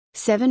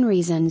7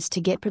 reasons to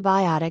get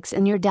probiotics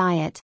in your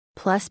diet,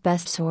 plus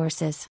best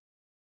sources.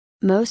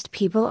 Most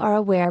people are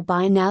aware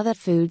by now that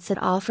foods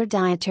that offer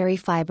dietary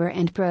fiber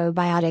and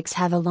probiotics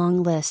have a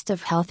long list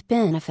of health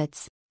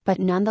benefits, but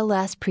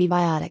nonetheless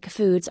prebiotic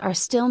foods are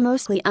still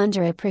mostly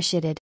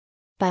underappreciated.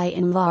 By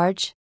and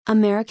large,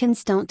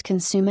 Americans don't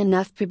consume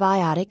enough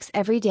prebiotics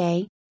every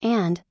day,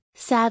 and,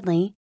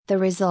 sadly, the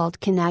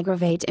result can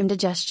aggravate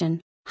indigestion,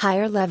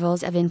 higher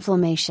levels of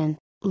inflammation,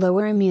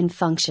 lower immune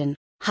function,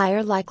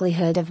 higher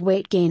likelihood of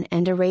weight gain,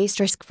 and a raised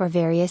risk for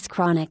various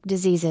chronic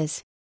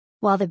diseases.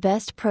 While the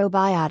best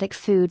probiotic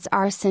foods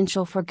are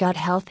essential for gut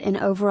health and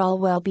overall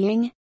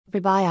well-being,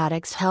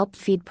 prebiotics help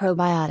feed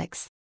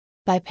probiotics.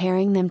 By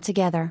pairing them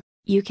together,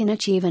 you can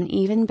achieve an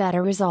even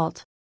better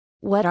result.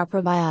 What are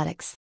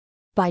probiotics?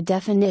 By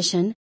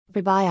definition,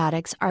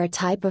 prebiotics are a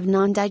type of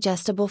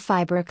non-digestible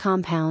fiber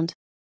compound.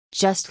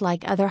 Just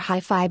like other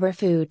high-fiber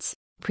foods,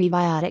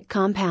 prebiotic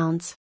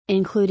compounds,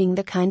 including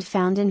the kind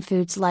found in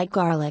foods like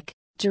garlic,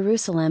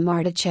 Jerusalem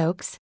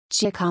artichokes,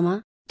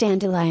 jicama,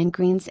 dandelion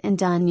greens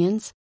and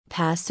onions,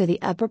 pass through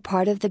the upper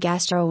part of the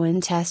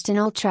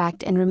gastrointestinal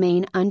tract and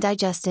remain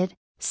undigested,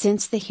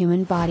 since the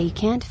human body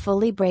can't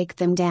fully break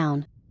them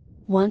down.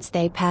 Once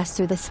they pass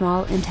through the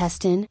small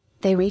intestine,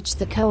 they reach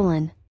the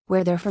colon,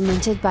 where they're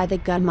fermented by the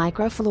gut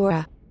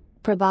microflora.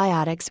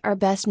 Probiotics are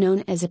best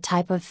known as a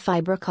type of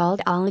fiber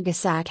called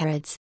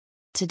oligosaccharides.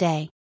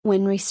 Today,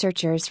 when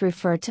researchers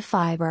refer to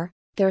fiber,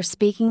 they're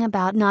speaking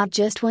about not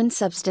just one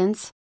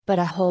substance, but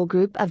a whole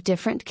group of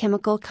different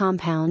chemical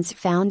compounds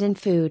found in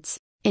foods,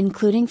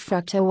 including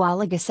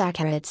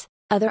fructooligosaccharides,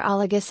 other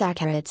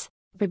oligosaccharides,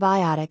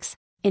 prebiotics,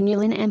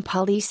 inulin and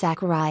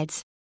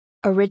polysaccharides.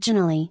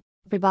 Originally,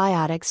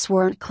 prebiotics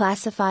weren't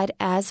classified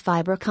as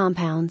fiber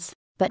compounds,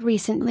 but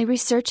recently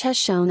research has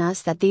shown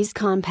us that these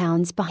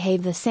compounds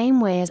behave the same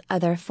way as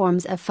other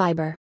forms of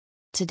fiber.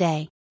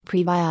 Today,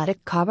 prebiotic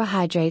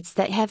carbohydrates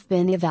that have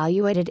been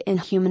evaluated in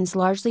humans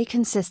largely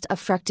consist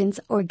of fructans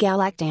or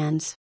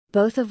galactans,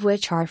 both of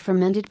which are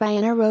fermented by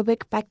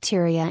anaerobic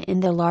bacteria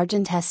in the large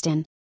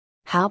intestine.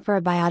 How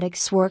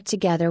probiotics work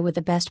together with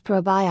the best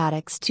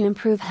probiotics to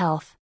improve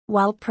health.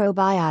 While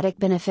probiotic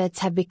benefits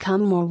have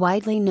become more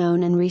widely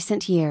known in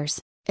recent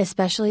years,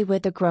 especially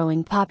with the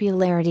growing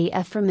popularity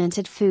of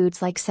fermented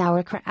foods like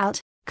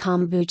sauerkraut,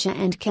 kombucha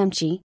and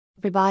kimchi,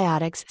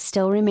 prebiotics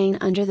still remain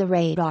under the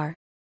radar.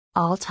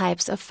 All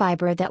types of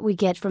fiber that we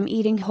get from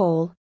eating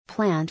whole,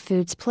 plant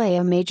foods play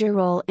a major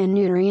role in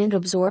nutrient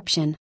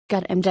absorption,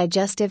 gut and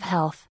digestive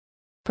health.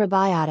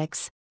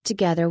 Probiotics,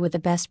 together with the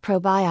best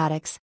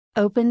probiotics,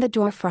 open the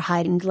door for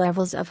heightened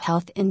levels of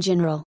health in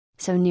general,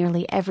 so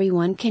nearly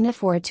everyone can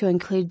afford to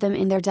include them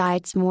in their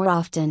diets more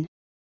often.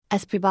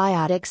 As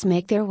prebiotics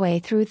make their way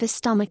through the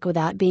stomach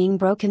without being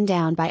broken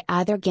down by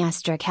either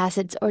gastric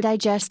acids or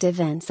digestive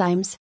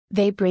enzymes,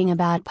 they bring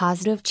about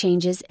positive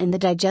changes in the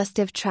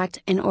digestive tract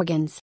and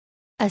organs.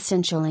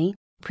 Essentially,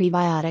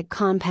 prebiotic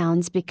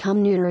compounds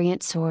become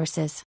nutrient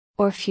sources,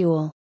 or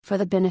fuel, for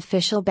the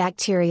beneficial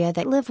bacteria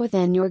that live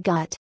within your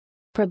gut.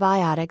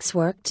 Probiotics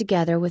work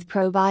together with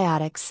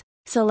probiotics,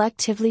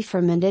 selectively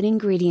fermented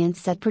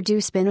ingredients that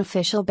produce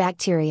beneficial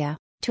bacteria,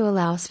 to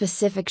allow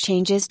specific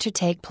changes to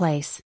take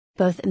place,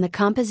 both in the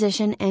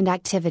composition and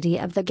activity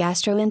of the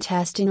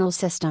gastrointestinal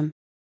system.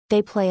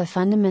 They play a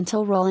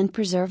fundamental role in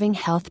preserving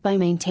health by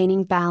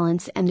maintaining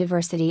balance and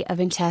diversity of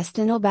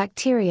intestinal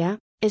bacteria,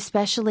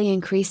 especially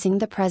increasing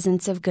the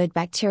presence of good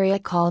bacteria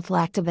called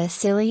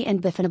lactobacilli and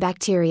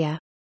bifidobacteria.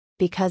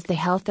 Because the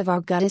health of our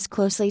gut is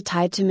closely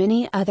tied to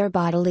many other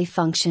bodily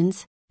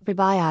functions,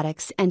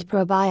 prebiotics and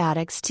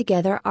probiotics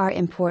together are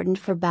important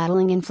for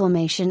battling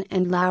inflammation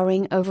and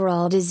lowering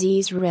overall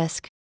disease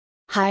risk.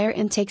 Higher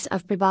intakes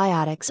of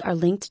prebiotics are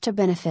linked to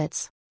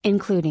benefits,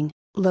 including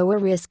lower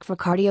risk for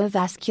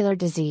cardiovascular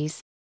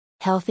disease,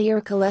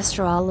 healthier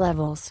cholesterol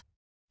levels,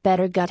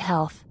 better gut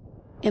health,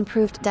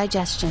 improved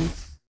digestion,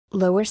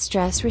 lower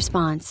stress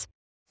response,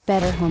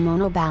 better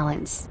hormonal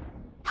balance,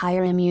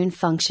 higher immune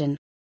function,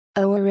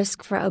 lower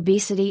risk for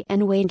obesity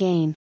and weight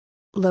gain,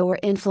 lower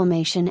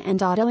inflammation and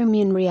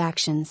autoimmune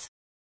reactions.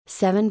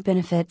 7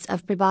 benefits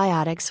of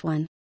prebiotics.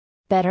 1.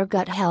 Better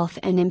gut health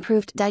and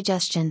improved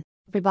digestion.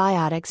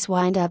 Prebiotics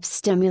wind up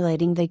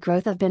stimulating the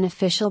growth of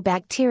beneficial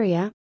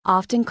bacteria,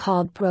 often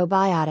called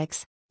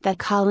probiotics, that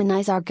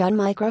colonize our gut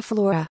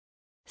microflora.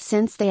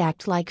 Since they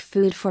act like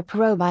food for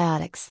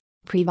probiotics,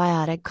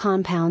 prebiotic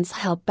compounds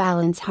help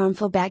balance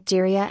harmful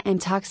bacteria and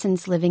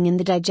toxins living in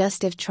the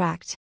digestive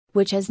tract,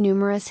 which has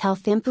numerous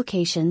health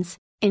implications,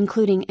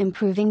 including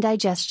improving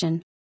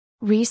digestion.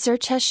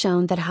 Research has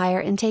shown that higher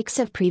intakes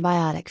of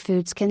prebiotic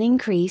foods can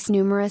increase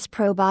numerous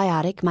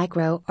probiotic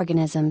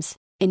microorganisms,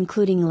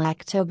 including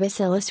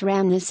Lactobacillus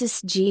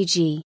rhamnosus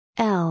GG,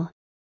 L.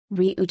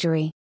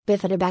 reuteri,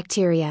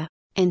 bifidobacteria,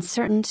 and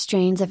certain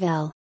strains of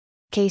L.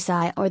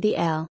 casei or the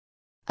L.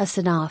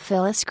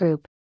 acidophilus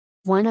group.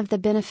 One of the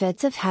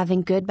benefits of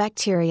having good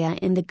bacteria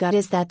in the gut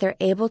is that they're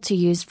able to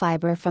use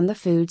fiber from the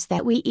foods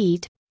that we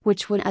eat,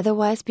 which would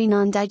otherwise be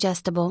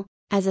non-digestible,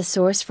 as a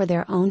source for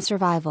their own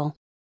survival.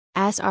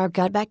 As our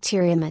gut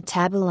bacteria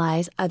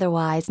metabolize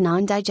otherwise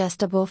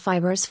non-digestible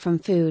fibers from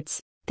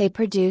foods, they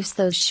produce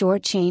those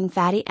short-chain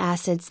fatty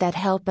acids that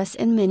help us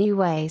in many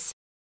ways.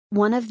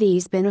 One of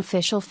these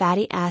beneficial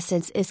fatty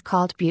acids is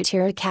called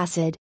butyric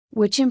acid,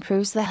 which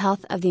improves the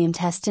health of the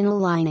intestinal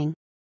lining.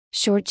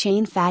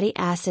 Short-chain fatty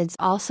acids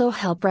also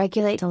help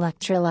regulate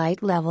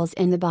electrolyte levels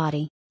in the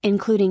body,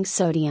 including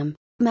sodium,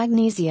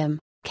 magnesium,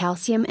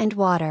 calcium and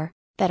water,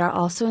 that are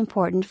also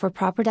important for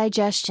proper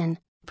digestion,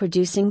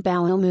 producing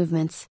bowel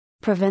movements,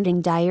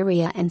 preventing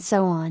diarrhea and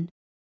so on.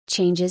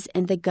 Changes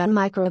in the gut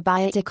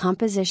microbiota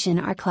composition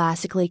are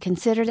classically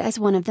considered as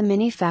one of the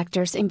many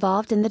factors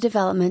involved in the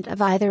development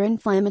of either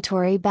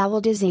inflammatory bowel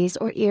disease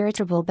or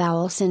irritable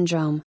bowel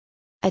syndrome.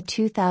 A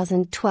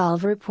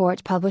 2012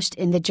 report published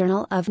in the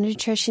Journal of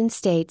Nutrition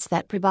states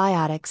that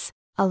prebiotics,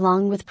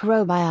 along with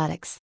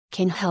probiotics,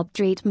 can help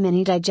treat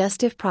many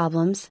digestive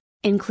problems,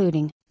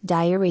 including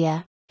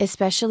diarrhea,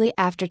 especially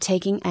after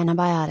taking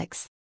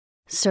antibiotics.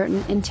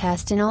 Certain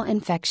intestinal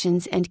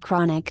infections and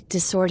chronic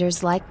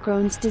disorders like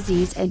Crohn's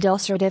disease and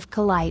ulcerative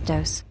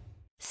colitis.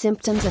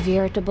 Symptoms of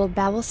irritable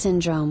bowel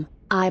syndrome,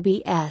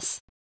 IBS.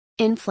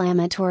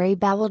 Inflammatory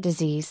bowel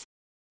disease.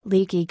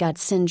 Leaky gut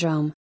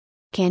syndrome.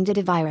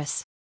 Candida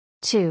virus.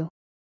 2.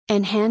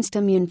 Enhanced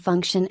immune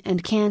function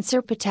and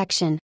cancer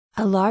protection.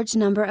 A large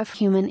number of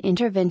human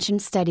intervention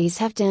studies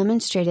have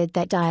demonstrated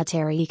that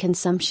dietary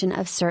consumption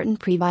of certain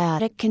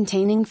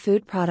prebiotic-containing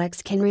food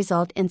products can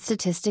result in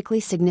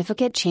statistically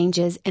significant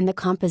changes in the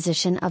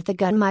composition of the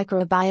gut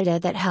microbiota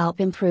that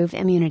help improve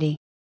immunity.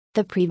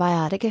 The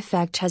prebiotic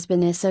effect has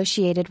been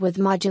associated with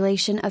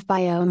modulation of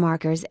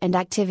biomarkers and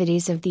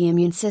activities of the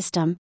immune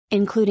system,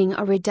 including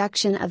a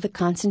reduction of the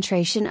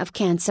concentration of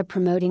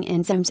cancer-promoting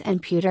enzymes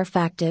and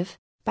putrescent,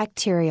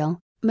 bacterial,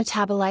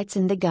 metabolites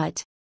in the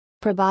gut.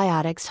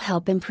 Probiotics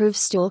help improve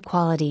stool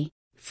quality,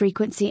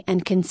 frequency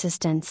and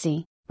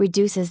consistency,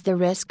 reduces the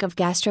risk of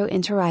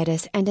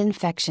gastroenteritis and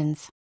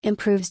infections,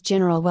 improves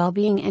general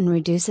well-being and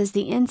reduces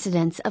the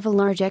incidence of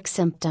allergic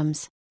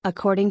symptoms,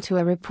 according to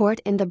a report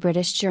in the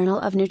British Journal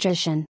of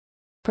Nutrition.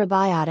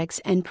 Prebiotics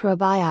and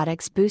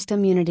probiotics boost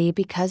immunity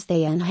because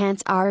they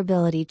enhance our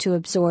ability to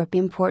absorb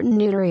important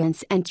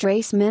nutrients and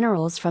trace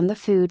minerals from the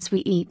foods we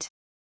eat.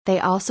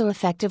 They also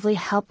effectively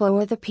help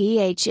lower the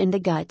pH in the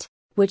gut,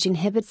 which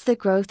inhibits the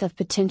growth of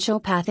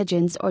potential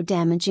pathogens or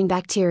damaging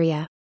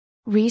bacteria.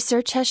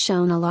 Research has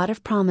shown a lot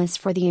of promise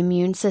for the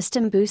immune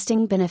system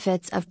boosting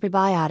benefits of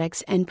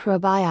prebiotics and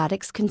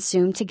probiotics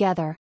consumed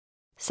together.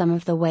 Some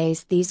of the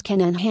ways these can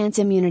enhance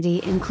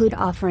immunity include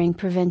offering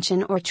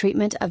prevention or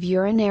treatment of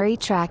urinary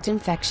tract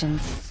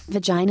infections,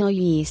 vaginal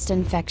yeast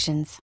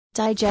infections,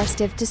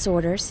 digestive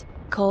disorders,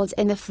 colds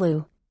and the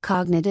flu,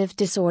 cognitive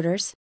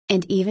disorders,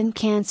 and even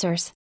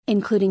cancers,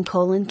 including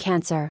colon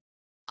cancer.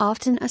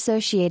 Often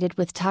associated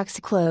with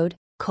toxic load,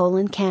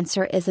 colon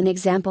cancer is an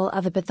example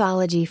of a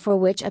pathology for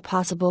which a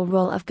possible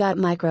role of gut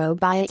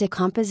microbiota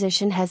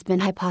composition has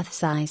been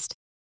hypothesized.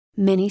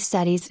 Many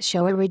studies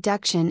show a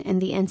reduction in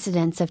the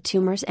incidence of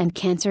tumors and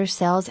cancer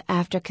cells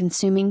after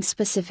consuming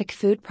specific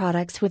food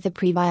products with a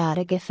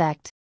prebiotic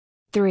effect.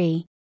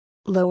 3.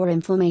 Lower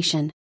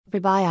inflammation.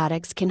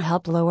 Prebiotics can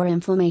help lower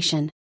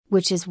inflammation,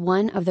 which is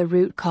one of the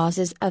root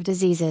causes of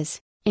diseases,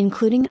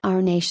 including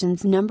our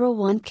nation's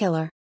 #1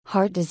 killer,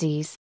 heart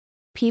disease.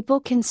 People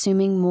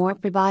consuming more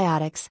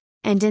prebiotics,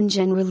 and in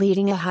general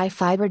eating a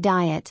high-fiber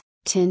diet,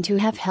 tend to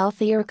have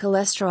healthier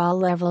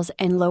cholesterol levels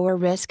and lower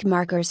risk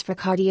markers for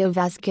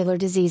cardiovascular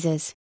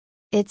diseases.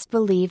 It's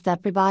believed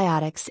that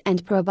prebiotics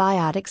and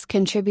probiotics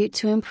contribute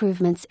to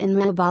improvements in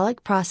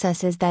metabolic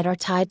processes that are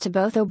tied to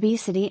both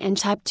obesity and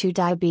type 2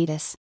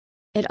 diabetes.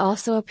 It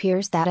also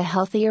appears that a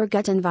healthier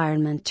gut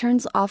environment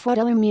turns off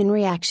autoimmune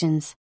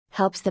reactions,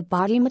 helps the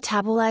body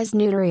metabolize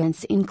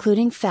nutrients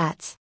including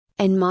fats,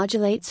 and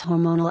modulates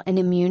hormonal and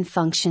immune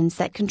functions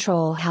that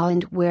control how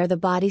and where the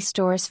body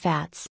stores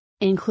fats,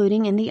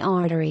 including in the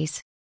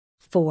arteries.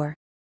 4.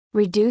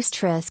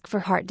 Reduced risk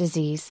for heart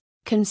disease.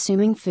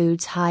 Consuming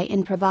foods high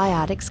in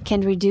probiotics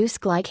can reduce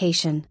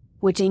glycation,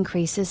 which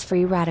increases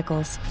free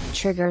radicals,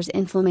 triggers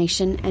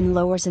inflammation and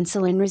lowers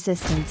insulin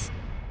resistance.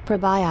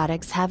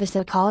 Probiotics have a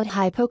so-called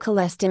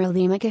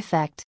hypocholesterolemic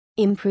effect,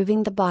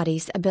 improving the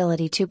body's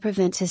ability to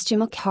prevent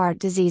ischemic heart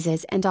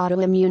diseases and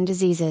autoimmune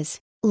diseases,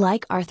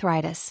 like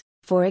arthritis,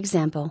 for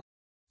example.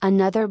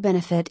 Another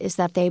benefit is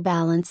that they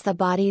balance the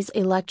body's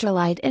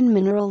electrolyte and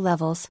mineral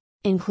levels,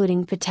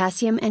 including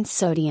potassium and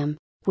sodium,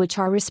 which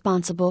are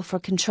responsible for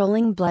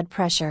controlling blood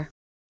pressure.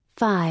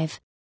 5.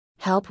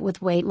 Help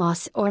with weight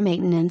loss or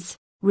maintenance.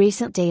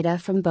 Recent data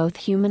from both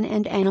human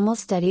and animal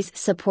studies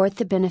support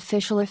the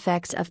beneficial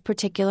effects of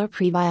particular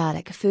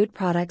prebiotic food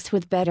products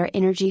with better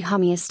energy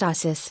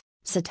homeostasis,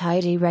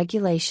 satiety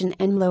regulation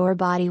and lower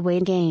body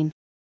weight gain.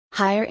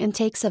 Higher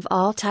intakes of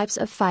all types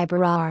of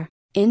fiber are,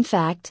 in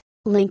fact,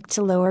 linked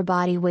to lower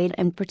body weight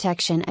and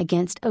protection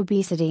against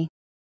obesity.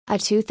 A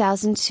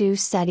 2002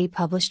 study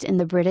published in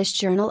the British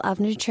Journal of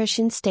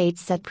Nutrition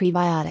states that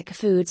prebiotic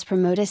foods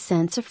promote a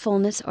sense of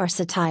fullness or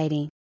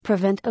satiety,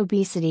 prevent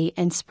obesity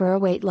and spur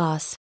weight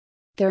loss.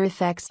 Their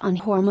effects on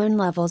hormone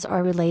levels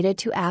are related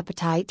to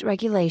appetite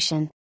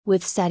regulation,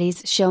 with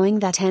studies showing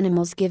that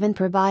animals given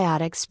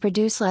probiotics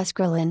produce less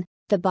ghrelin,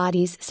 the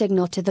body's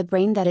signal to the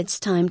brain that it's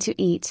time to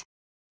eat.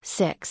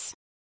 6.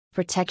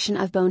 Protection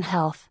of bone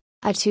health.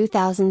 A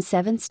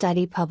 2007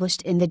 study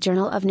published in the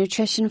Journal of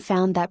Nutrition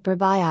found that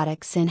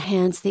probiotics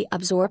enhance the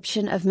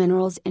absorption of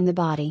minerals in the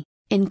body,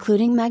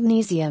 including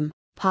magnesium,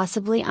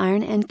 possibly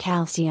iron and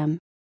calcium.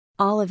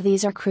 All of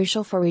these are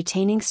crucial for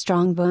retaining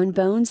strong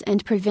bones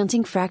and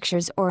preventing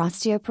fractures or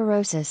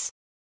osteoporosis.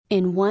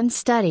 In one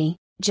study,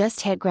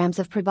 just 8 grams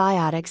of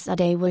probiotics a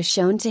day was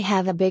shown to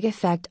have a big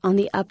effect on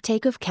the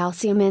uptake of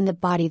calcium in the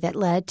body that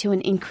led to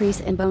an increase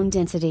in bone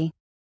density.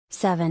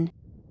 7.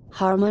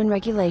 Hormone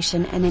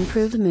regulation and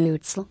improved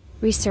mood.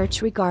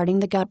 Research regarding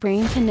the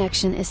gut-brain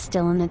connection is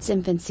still in its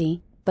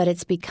infancy, but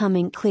it's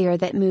becoming clear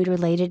that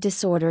mood-related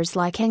disorders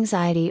like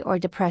anxiety or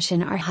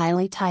depression are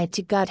highly tied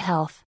to gut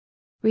health.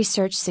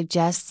 Research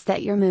suggests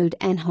that your mood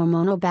and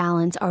hormonal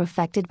balance are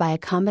affected by a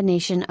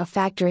combination of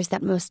factors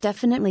that most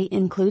definitely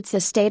includes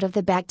the state of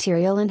the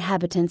bacterial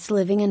inhabitants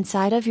living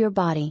inside of your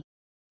body.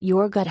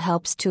 Your gut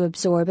helps to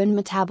absorb and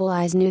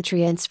metabolize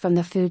nutrients from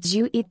the foods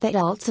you eat that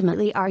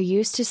ultimately are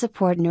used to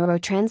support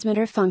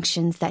neurotransmitter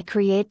functions that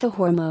create the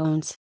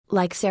hormones,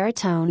 like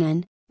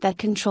serotonin, that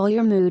control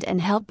your mood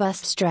and help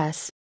bust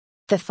stress.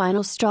 The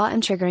final straw in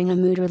triggering a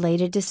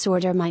mood-related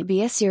disorder might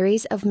be a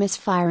series of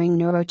misfiring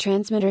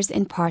neurotransmitters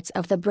in parts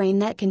of the brain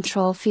that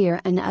control fear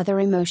and other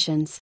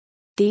emotions.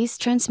 These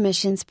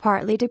transmissions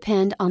partly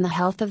depend on the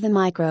health of the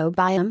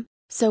microbiome,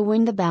 so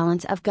when the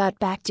balance of gut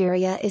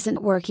bacteria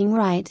isn't working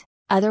right,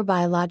 other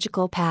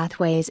biological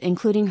pathways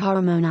including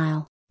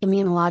hormonal,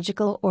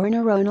 immunological or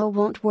neuronal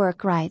won't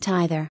work right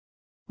either.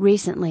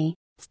 Recently,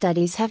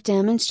 studies have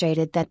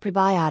demonstrated that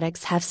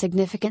probiotics have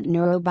significant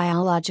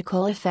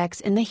neurobiological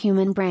effects in the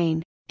human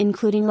brain,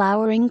 including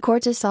lowering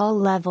cortisol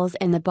levels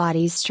and the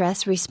body's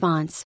stress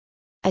response.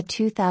 A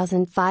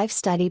 2005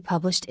 study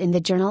published in the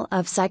Journal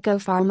of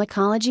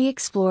Psychopharmacology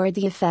explored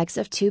the effects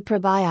of 2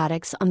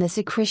 probiotics on the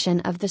secretion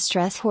of the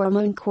stress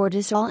hormone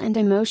cortisol and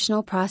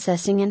emotional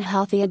processing in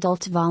healthy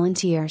adult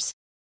volunteers.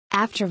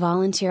 After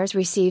volunteers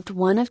received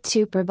one of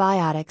 2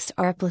 probiotics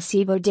or a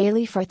placebo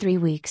daily for 3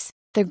 weeks,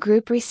 the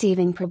group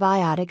receiving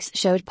probiotics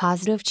showed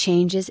positive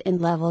changes in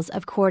levels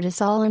of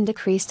cortisol and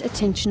decreased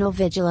attentional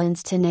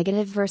vigilance to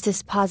negative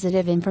versus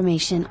positive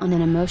information on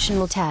an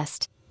emotional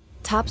test.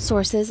 Top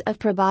sources of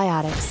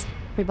probiotics.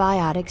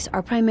 Probiotics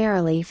are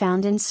primarily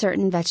found in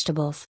certain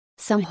vegetables,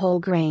 some whole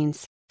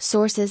grains,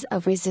 sources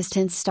of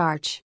resistant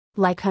starch,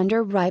 like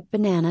under-ripe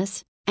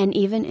bananas, and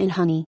even in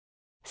honey.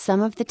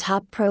 Some of the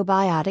top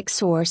probiotic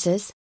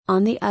sources,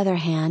 on the other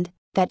hand,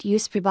 that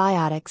use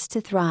probiotics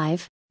to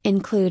thrive,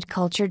 include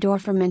cultured or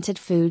fermented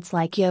foods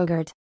like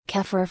yogurt,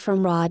 kefir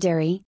from raw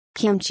dairy,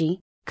 kimchi,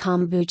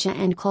 kombucha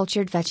and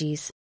cultured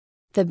veggies.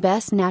 The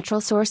best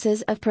natural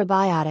sources of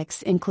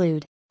probiotics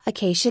include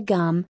acacia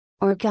gum,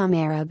 or gum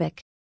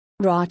arabic,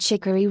 raw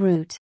chicory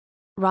root,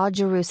 raw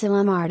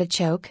Jerusalem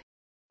artichoke,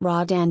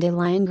 raw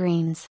dandelion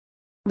greens,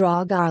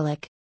 raw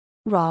garlic,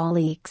 raw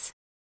leeks,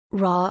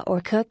 raw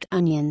or cooked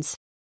onions,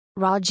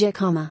 raw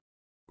jicama,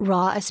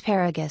 raw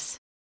asparagus,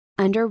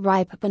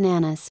 under-ripe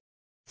bananas.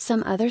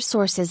 Some other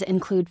sources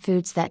include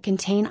foods that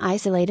contain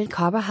isolated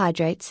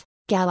carbohydrates,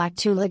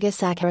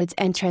 galactooligosaccharides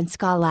and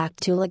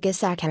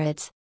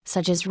transgalactooligosaccharides,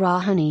 such as raw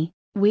honey,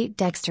 wheat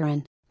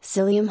dextrin,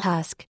 psyllium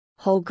husk,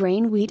 whole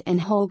grain wheat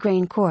and whole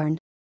grain corn.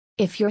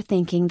 If you're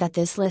thinking that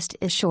this list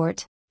is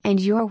short,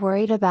 and you're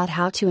worried about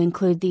how to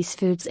include these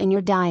foods in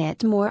your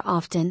diet more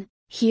often,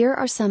 here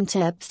are some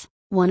tips.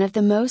 One of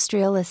the most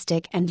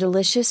realistic and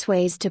delicious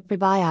ways to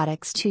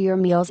probiotics to your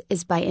meals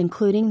is by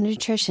including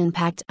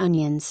nutrition-packed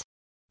onions.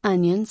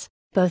 Onions,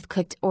 both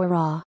cooked or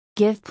raw,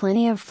 give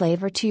plenty of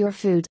flavor to your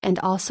food and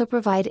also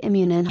provide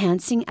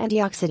immune-enhancing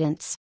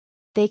antioxidants.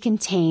 They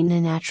contain a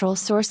natural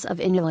source of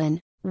inulin,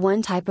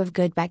 one type of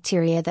good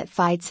bacteria that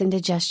fights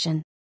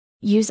indigestion.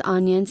 Use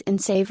onions in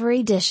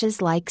savory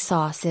dishes like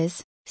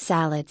sauces,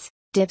 salads,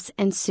 dips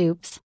and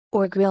soups,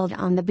 or grilled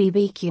on the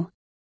BBQ.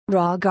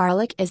 Raw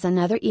garlic is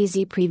another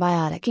easy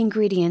prebiotic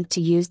ingredient to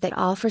use that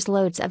offers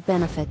loads of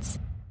benefits.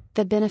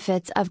 The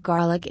benefits of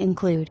garlic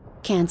include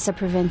cancer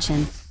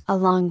prevention,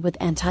 along with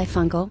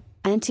antifungal,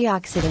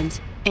 antioxidant,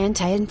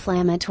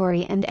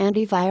 anti-inflammatory and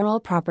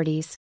antiviral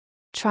properties.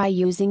 Try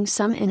using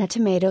some in a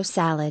tomato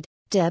salad,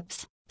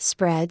 dips,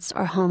 spreads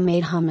or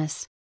homemade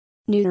hummus.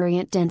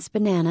 Nutrient-dense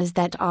bananas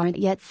that aren't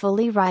yet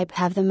fully ripe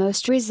have the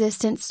most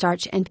resistant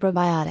starch and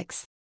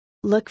probiotics.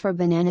 Look for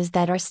bananas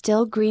that are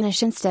still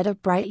greenish instead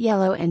of bright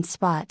yellow and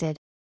spotted.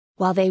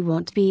 While they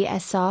won't be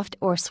as soft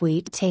or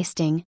sweet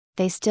tasting,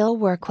 they still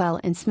work well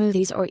in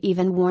smoothies or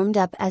even warmed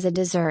up as a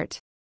dessert.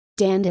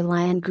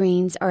 Dandelion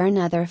greens are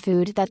another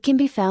food that can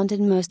be found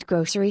in most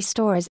grocery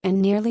stores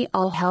and nearly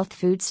all health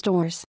food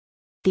stores.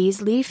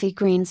 These leafy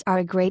greens are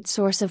a great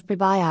source of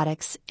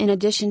probiotics in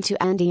addition to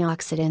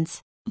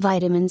antioxidants,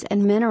 vitamins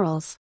and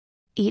minerals.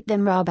 Eat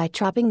them raw by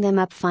chopping them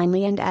up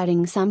finely and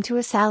adding some to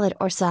a salad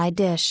or side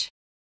dish.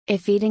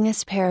 If eating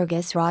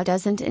asparagus raw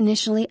doesn't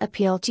initially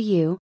appeal to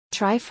you,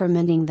 Try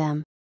fermenting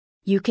them.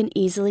 You can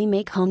easily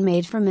make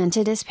homemade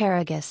fermented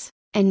asparagus,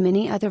 and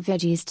many other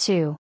veggies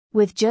too,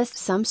 with just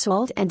some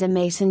salt and a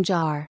mason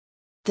jar.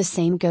 The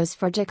same goes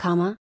for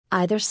jicama.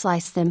 Either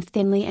slice them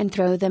thinly and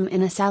throw them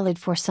in a salad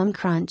for some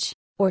crunch,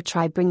 or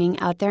try bringing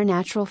out their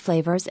natural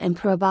flavors and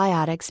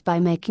probiotics by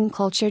making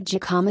cultured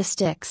jicama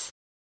sticks.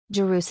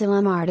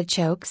 Jerusalem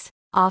artichokes,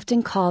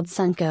 often called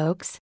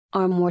suncokes,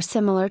 are more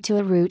similar to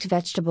a root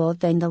vegetable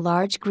than the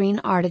large green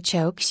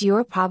artichokes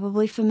you're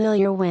probably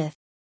familiar with.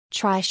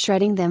 Try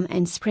shredding them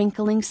and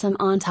sprinkling some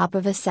on top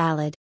of a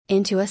salad,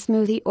 into a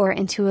smoothie or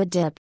into a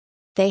dip.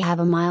 They have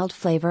a mild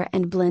flavor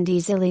and blend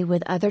easily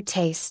with other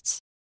tastes.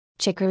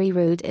 Chicory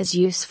root is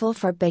useful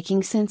for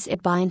baking since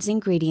it binds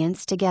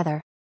ingredients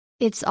together.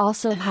 It's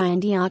also a high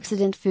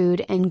antioxidant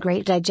food and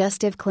great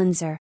digestive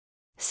cleanser.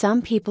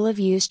 Some people have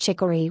used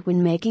chicory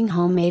when making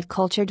homemade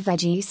cultured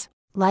veggies,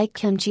 like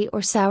kimchi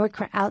or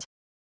sauerkraut.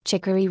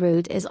 Chicory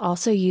root is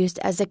also used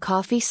as a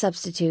coffee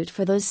substitute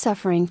for those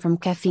suffering from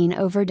caffeine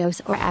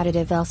overdose or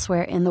additive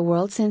elsewhere in the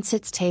world since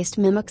its taste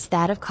mimics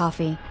that of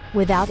coffee,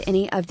 without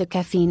any of the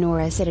caffeine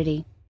or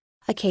acidity.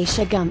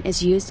 Acacia gum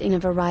is used in a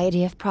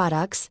variety of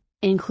products,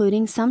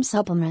 including some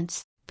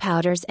supplements,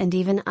 powders and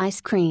even ice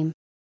cream.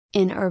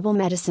 In herbal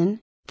medicine,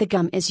 the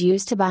gum is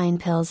used to bind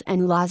pills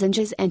and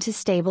lozenges and to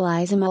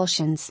stabilize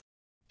emulsions.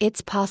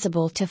 It's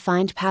possible to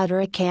find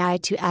powder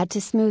acai to add to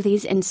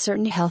smoothies in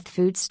certain health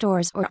food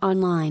stores or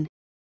online.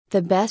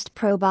 The best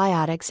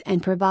probiotics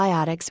and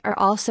prebiotics are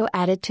also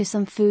added to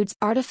some foods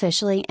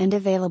artificially and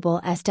available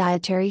as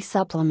dietary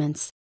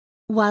supplements.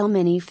 While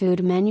many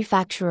food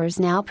manufacturers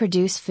now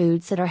produce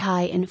foods that are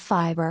high in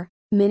fiber,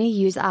 many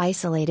use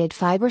isolated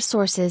fiber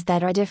sources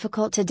that are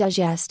difficult to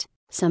digest.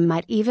 Some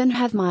might even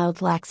have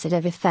mild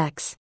laxative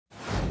effects.